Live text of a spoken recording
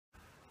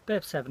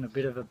Beth's having a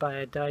bit of a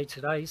bad day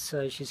today,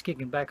 so she's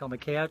kicking back on the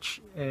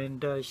couch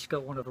and she's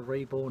got one of the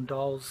reborn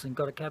dolls and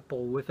got a cat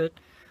ball with it.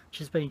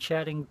 She's been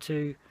chatting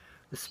to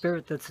the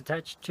spirit that's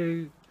attached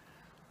to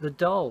the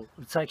doll.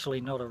 It's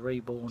actually not a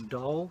reborn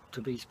doll,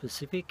 to be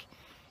specific.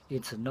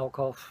 It's a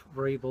knockoff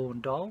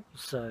reborn doll,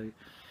 so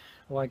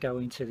I won't go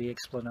into the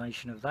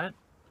explanation of that.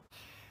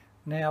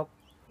 Now,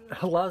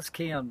 last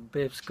count,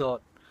 Beth's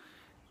got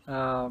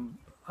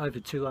over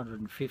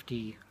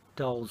 250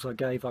 dolls. I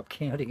gave up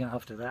counting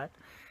after that.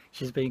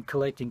 She's been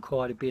collecting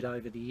quite a bit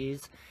over the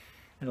years,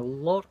 and a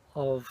lot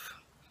of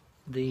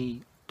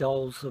the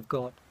dolls have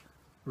got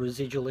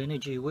residual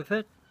energy with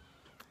it,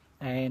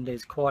 and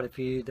there's quite a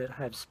few that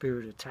have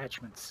spirit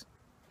attachments.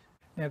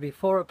 Now,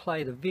 before I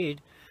play the vid,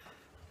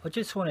 I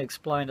just want to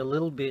explain a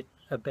little bit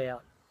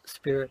about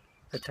spirit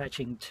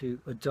attaching to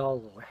a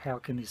doll, or how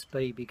can this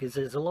be, because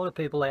there's a lot of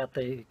people out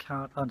there who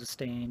can't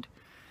understand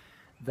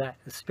that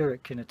a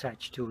spirit can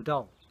attach to a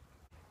doll.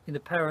 In the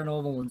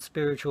paranormal and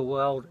spiritual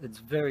world, it's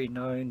very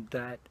known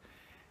that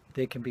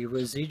there can be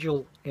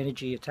residual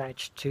energy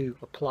attached to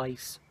a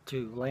place,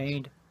 to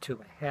land,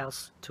 to a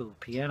house, to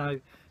a piano,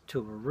 to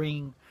a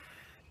ring,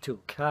 to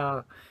a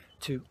car,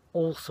 to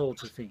all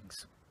sorts of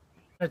things.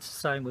 It's the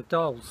same with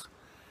dolls.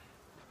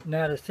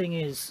 Now the thing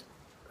is,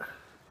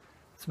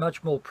 it's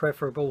much more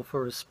preferable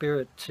for a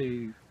spirit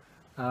to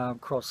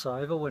cross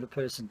over. When a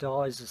person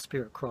dies, the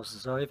spirit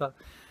crosses over.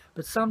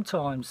 But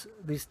sometimes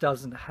this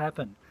doesn't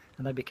happen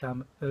and they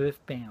become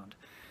earthbound.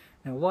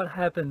 Now what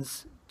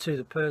happens to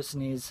the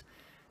person is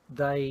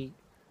they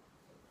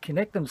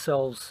connect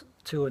themselves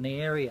to an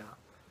area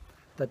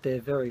that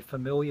they're very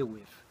familiar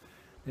with.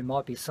 There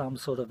might be some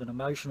sort of an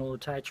emotional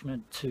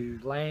attachment to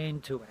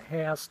land, to a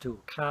house,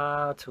 to a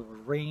car, to a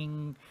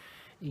ring,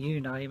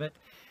 you name it.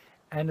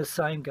 And the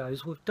same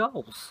goes with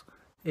dolls.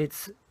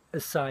 It's the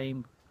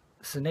same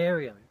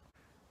scenario.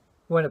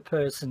 When a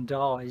person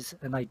dies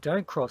and they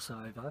don't cross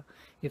over,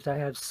 if they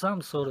have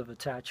some sort of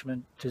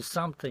attachment to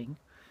something,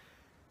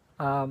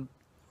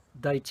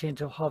 they tend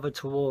to hover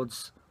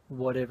towards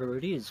whatever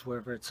it is,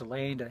 whether it's a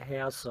land, a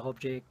house, an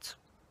object,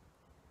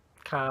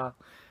 car,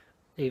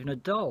 even a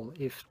doll.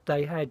 If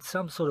they had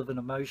some sort of an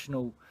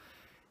emotional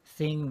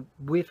thing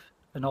with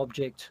an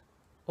object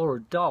or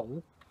a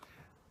doll,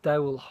 they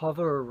will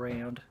hover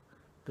around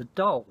the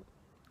doll.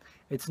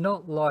 It's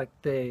not like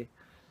they're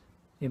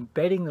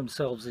embedding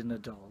themselves in the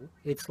doll.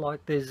 It's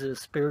like there's a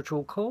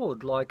spiritual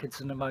cord, like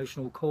it's an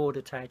emotional cord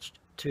attached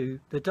to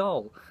the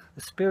doll.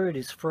 The spirit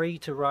is free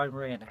to roam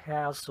around a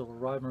house or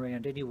roam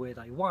around anywhere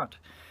they want,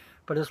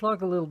 but it's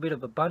like a little bit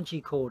of a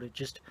bungee cord. It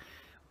just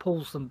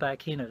pulls them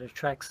back in, it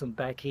attracts them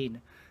back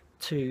in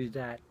to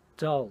that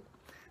doll.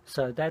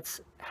 So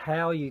that's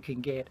how you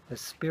can get a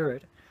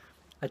spirit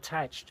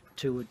attached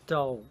to a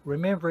doll,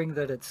 remembering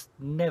that it's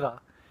never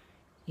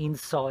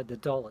inside the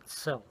doll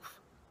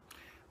itself,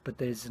 but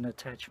there's an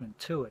attachment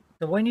to it.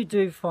 So when you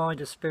do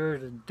find a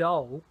spirited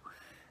doll,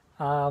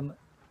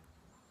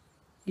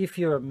 if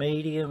you're a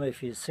medium,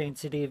 if you're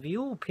sensitive,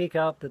 you'll pick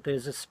up that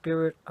there's a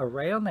spirit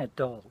around that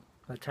doll,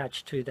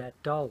 attached to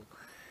that doll.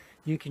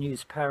 You can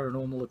use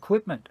paranormal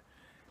equipment,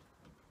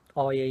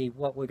 i.e.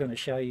 what we're going to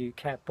show you,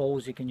 cat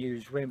balls. You can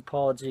use REM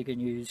pods, you can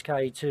use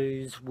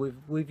K2s.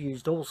 We've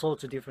used all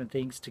sorts of different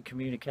things to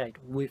communicate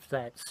with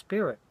that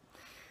spirit.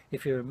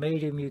 If you're a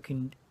medium, you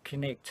can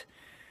connect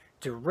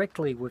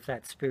directly with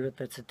that spirit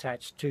that's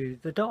attached to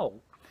the doll.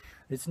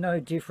 It's no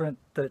different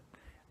that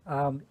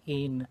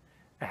in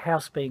a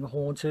house being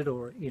haunted,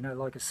 or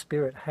like a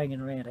spirit hanging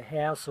around a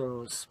house,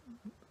 or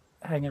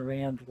hanging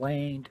around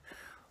land,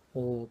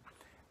 or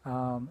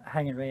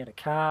hanging around a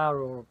car,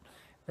 or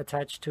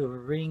attached to a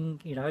ring,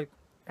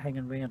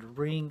 hanging around a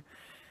ring.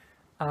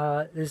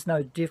 There's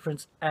no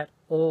difference at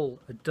all.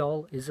 A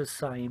doll is the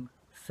same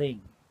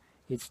thing.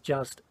 It's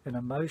just an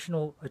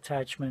emotional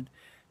attachment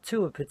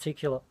to a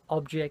particular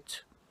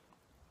object,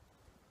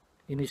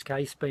 in this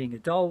case being a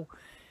doll.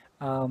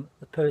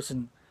 The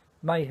person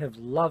may have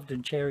loved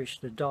and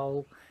cherished the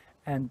doll,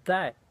 and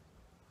that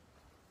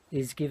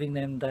is giving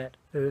them that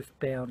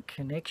earthbound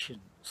connection,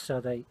 so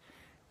they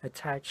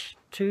attach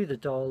to the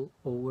doll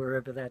or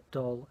wherever that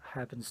doll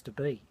happens to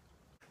be.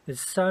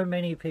 There's so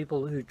many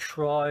people who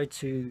try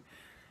to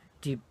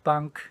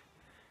debunk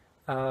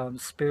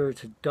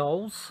spirited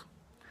dolls.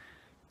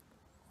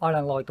 I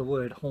don't like the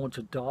word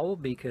haunted doll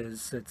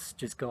because it's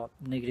just got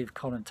negative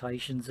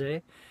connotations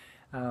there.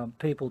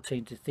 People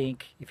tend to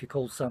think if you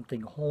call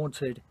something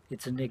haunted,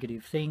 it's a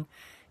negative thing.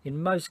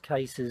 In most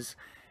cases,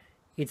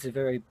 it's a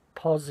very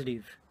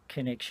positive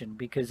connection,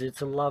 because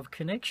it's a love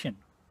connection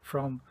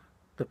from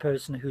the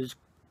person who's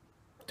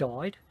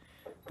died,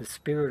 the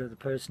spirit of the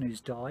person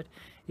who's died.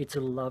 It's a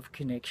love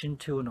connection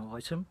to an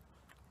item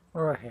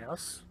or a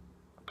house,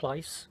 a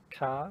place,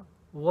 car,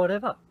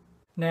 whatever.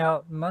 Now,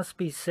 it must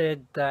be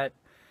said that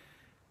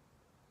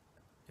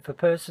if a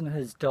person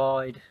has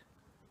died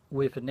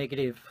with a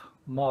negative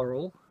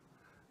moral,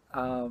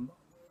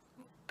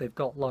 they've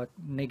got like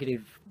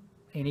negative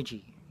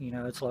energy,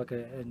 it's like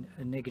a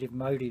negative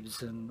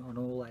motives and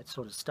all that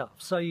sort of stuff.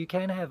 So you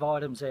can have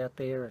items out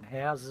there, and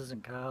houses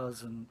and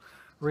cars and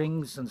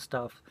rings and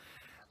stuff,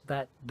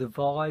 that the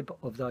vibe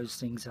of those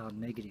things are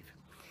negative.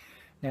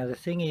 Now the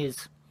thing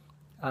is,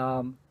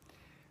 I'm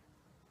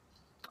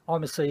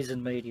a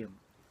seasoned medium.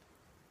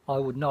 I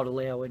would not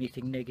allow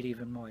anything negative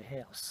in my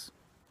house.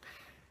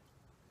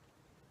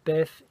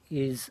 Beth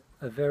is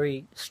a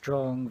very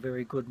strong,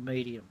 very good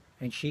medium,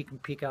 and she can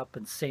pick up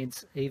and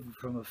sense, even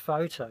from a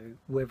photo,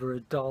 whether a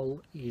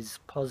doll is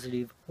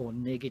positive or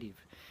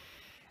negative.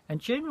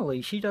 And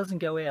generally, she doesn't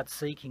go out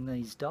seeking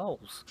these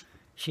dolls.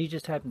 She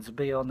just happens to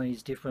be on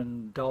these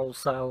different doll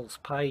sales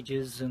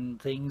pages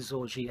and things,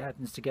 or she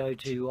happens to go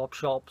to op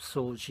shops,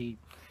 or she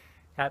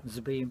happens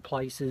to be in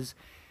places,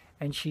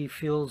 and she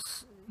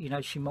feels, you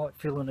know, she might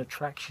feel an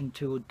attraction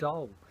to a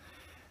doll.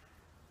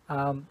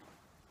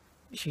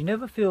 She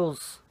never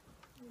feels,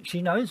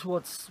 she knows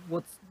what's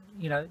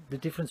you know, the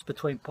difference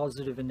between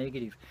positive and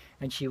negative,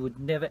 and she would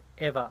never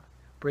ever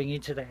bring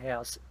into the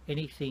house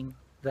anything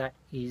that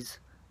is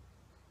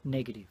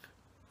negative.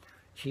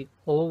 She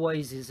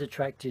always is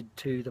attracted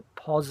to the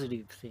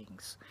positive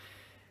things.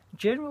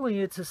 Generally,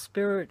 it's a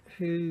spirit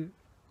who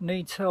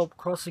needs help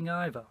crossing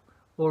over,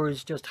 or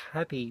is just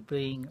happy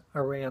being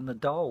around the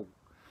doll.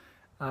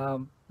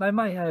 They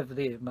may have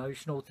their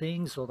emotional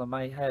things, or they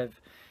may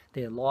have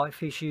their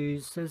life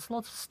issues. There's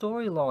lots of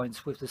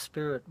storylines with the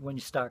spirit when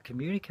you start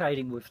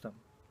communicating with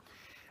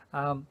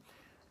them.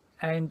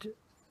 And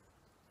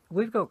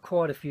we've got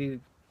quite a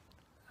few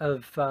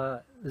of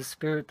the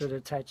spirit that are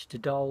attached to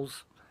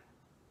dolls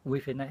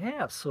within the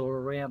house or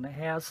around the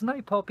house, and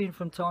they pop in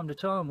from time to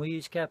time. We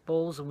use cat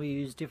balls and we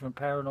use different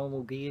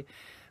paranormal gear,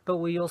 but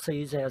we also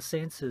use our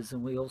senses,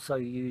 and we also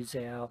use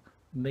our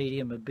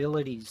medium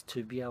abilities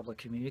to be able to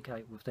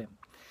communicate with them.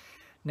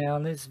 Now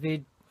in this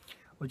vid,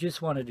 I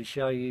just wanted to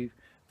show you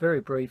a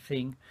very brief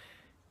thing.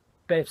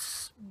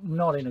 Beth's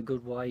not in a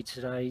good way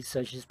today,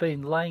 so she's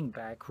been laying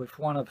back with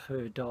one of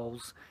her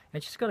dolls,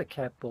 and she's got a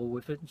cat ball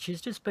with it, and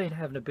she's just been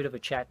having a bit of a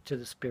chat to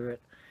the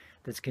spirit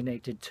that's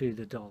connected to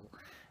the doll.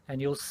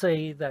 And you'll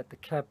see that the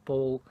cat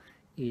ball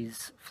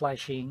is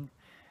flashing.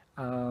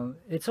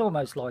 It's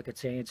almost like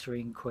it's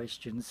answering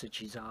questions that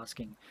she's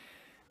asking.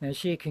 Now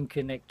she can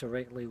connect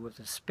directly with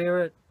the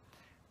spirit,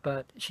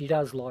 but she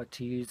does like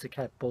to use the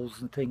cat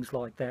balls and things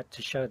like that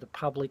to show the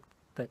public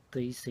that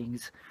these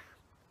things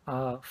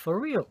are for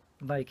real.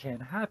 They can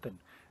happen,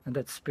 and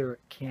that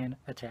spirit can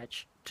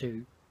attach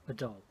to a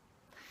doll.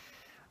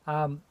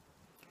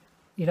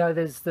 You know,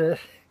 there's the,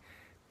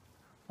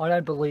 I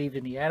don't believe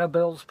in the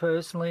Annabelles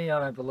personally. I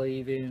don't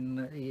believe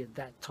in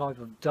that type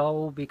of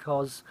doll,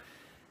 because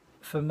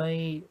for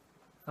me,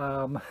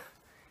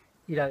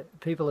 you know,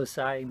 people are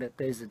saying that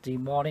there's a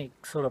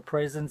demonic sort of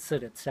presence,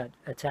 that it's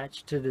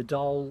attached to the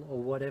doll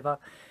or whatever.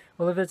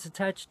 Well, if it's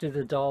attached to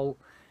the doll,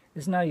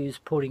 there's no use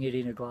putting it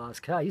in a glass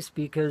case,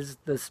 because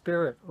the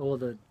spirit or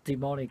the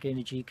demonic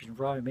energy can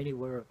roam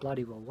anywhere it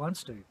bloody well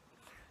wants to.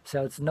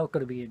 So it's not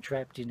going to be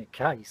entrapped in a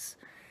case.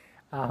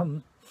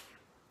 And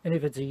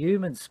if it's a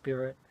human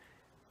spirit,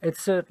 it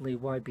certainly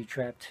won't be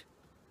trapped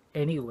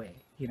anywhere.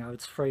 You know,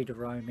 it's free to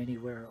roam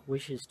anywhere it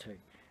wishes to.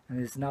 And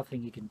there's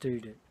nothing you can do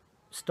to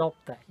stop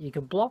that. You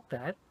can block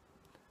that.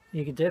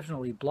 You can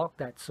definitely block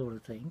that sort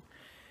of thing.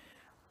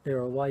 There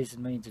are ways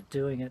and means of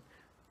doing it.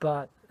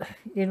 But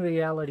in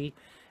reality,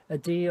 a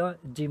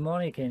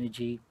demonic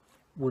energy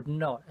would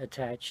not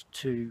attach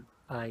to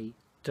a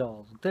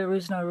doll. There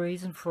is no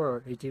reason for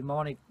it. A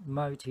demonic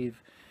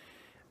motive.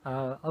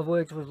 I've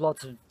worked with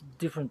lots of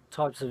different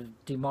types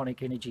of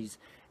demonic energies,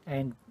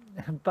 and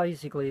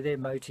basically their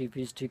motive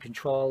is to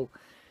control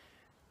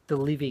the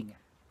living,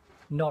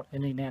 not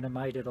an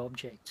inanimated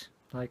object.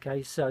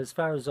 Okay, so as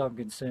far as I'm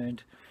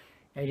concerned,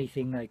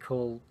 anything they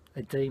call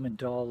a demon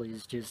doll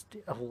is just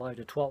a load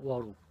of twat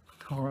waddle.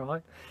 All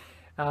right.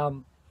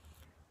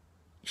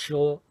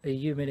 Sure, a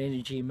human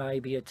energy may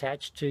be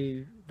attached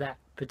to that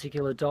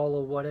particular doll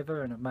or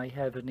whatever, and it may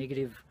have a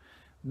negative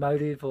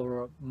motive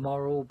or a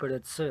moral, but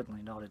it's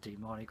certainly not a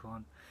demonic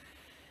one.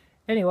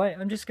 Anyway,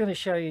 I'm just going to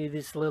show you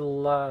this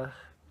little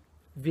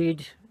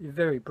vid,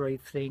 very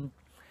brief thing,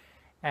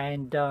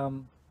 and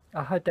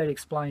I hope that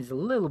explains a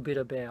little bit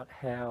about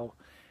how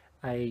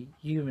a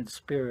human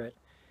spirit,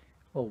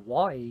 or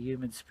why a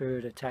human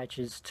spirit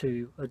attaches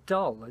to a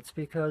doll. It's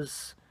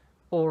because,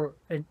 or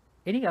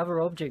any other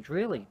object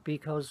really,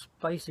 because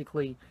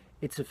basically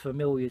it's a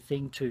familiar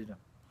thing to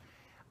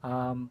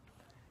them.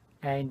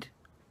 And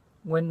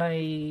when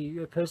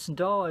a person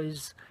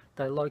dies,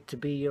 they like to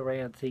be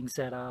around things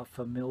that are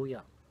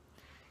familiar.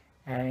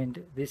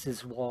 And this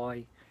is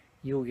why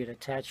you'll get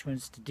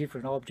attachments to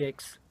different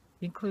objects,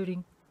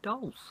 including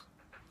dolls.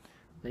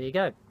 There you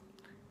go.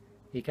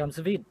 Here comes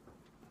the vid.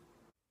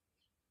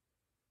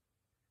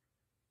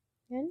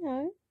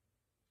 Hello.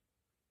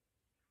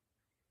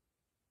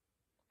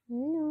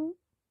 Hello.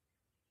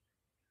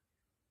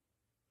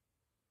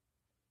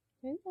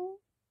 Hello.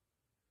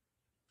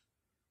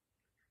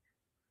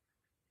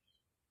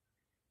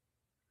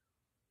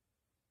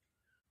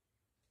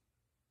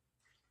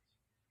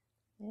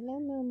 Hello,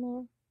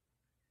 Mama.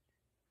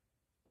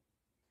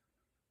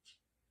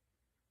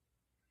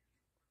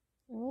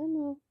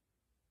 Hello.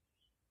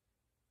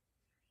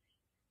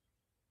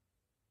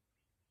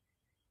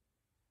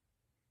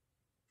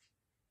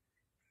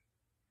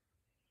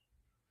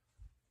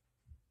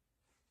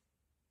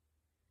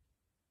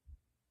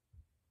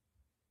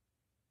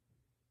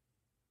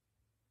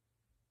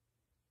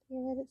 You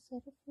let it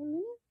settle for a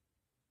minute?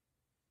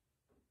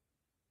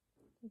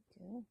 Good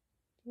girl.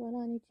 Do you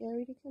want Auntie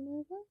Jerry to come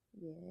over?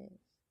 Yes.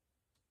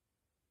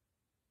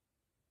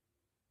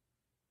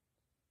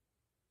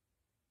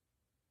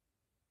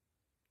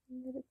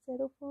 You let it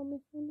settle for me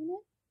for a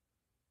minute?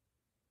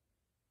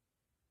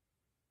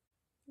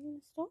 You gonna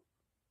stop?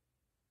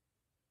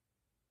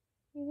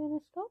 You gonna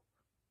stop?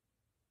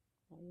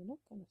 No, you're not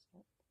gonna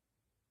stop.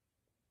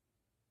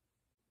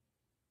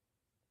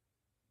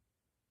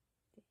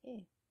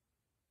 There.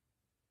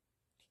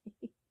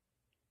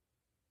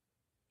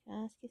 Can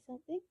I ask you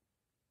something?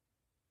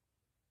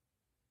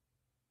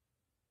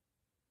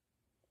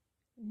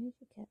 There's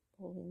your cat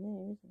ball in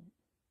there, isn't it?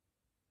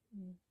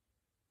 Mm.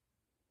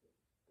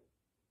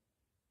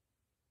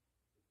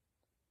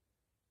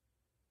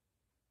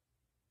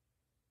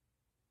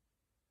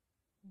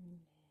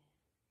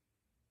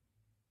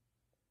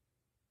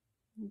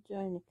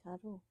 Enjoying the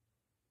cuddle.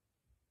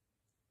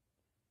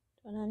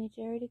 Do you want Auntie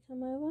Jerry to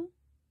come over?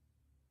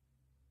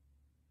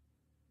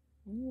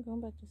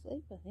 Gone back to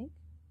sleep, I think.